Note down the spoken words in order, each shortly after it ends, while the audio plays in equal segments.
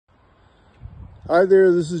Hi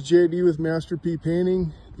there, this is JD with Master P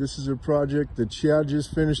Painting. This is a project that Chad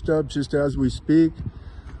just finished up just as we speak.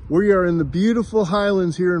 We are in the beautiful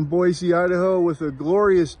Highlands here in Boise, Idaho with a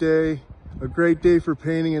glorious day, a great day for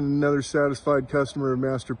painting and another satisfied customer of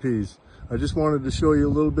Master P's. I just wanted to show you a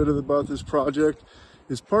little bit about this project.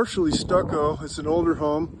 It's partially stucco, it's an older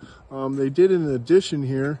home. They did an addition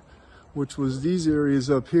here, which was these areas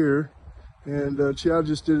up here, and Chad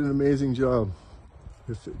just did an amazing job.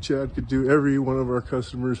 If Chad could do every one of our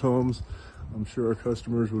customers' homes, I'm sure our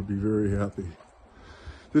customers would be very happy.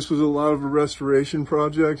 This was a lot of a restoration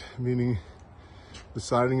project, meaning the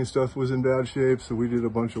siding and stuff was in bad shape, so we did a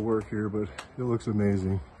bunch of work here, but it looks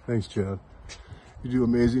amazing. Thanks, Chad. You do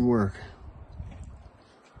amazing work.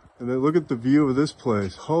 And then look at the view of this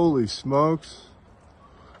place. Holy smokes.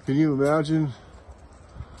 Can you imagine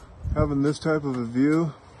having this type of a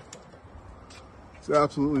view? It's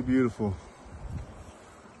absolutely beautiful.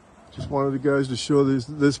 Just wanted you guys to show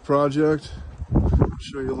this project.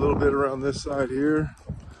 Show you a little bit around this side here.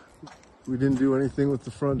 We didn't do anything with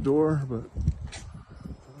the front door, but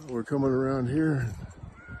we're coming around here.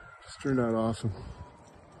 It's turned out awesome.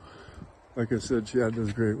 Like I said, Chad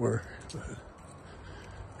does great work. But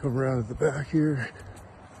come around at the back here.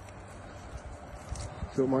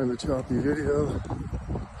 Don't mind the choppy video.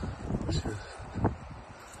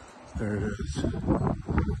 There it is.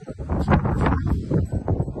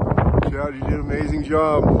 Chad, you did an amazing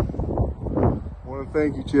job. I want to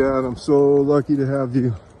thank you, Chad. I'm so lucky to have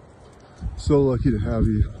you. So lucky to have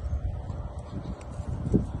you.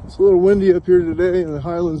 It's a little windy up here today in the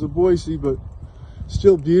Highlands of Boise, but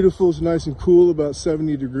still beautiful. It's nice and cool, about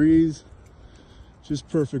 70 degrees. Just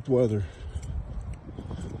perfect weather.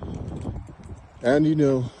 And you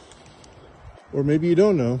know, or maybe you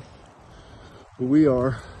don't know, but we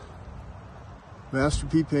are Master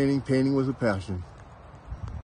P Painting, painting with a passion.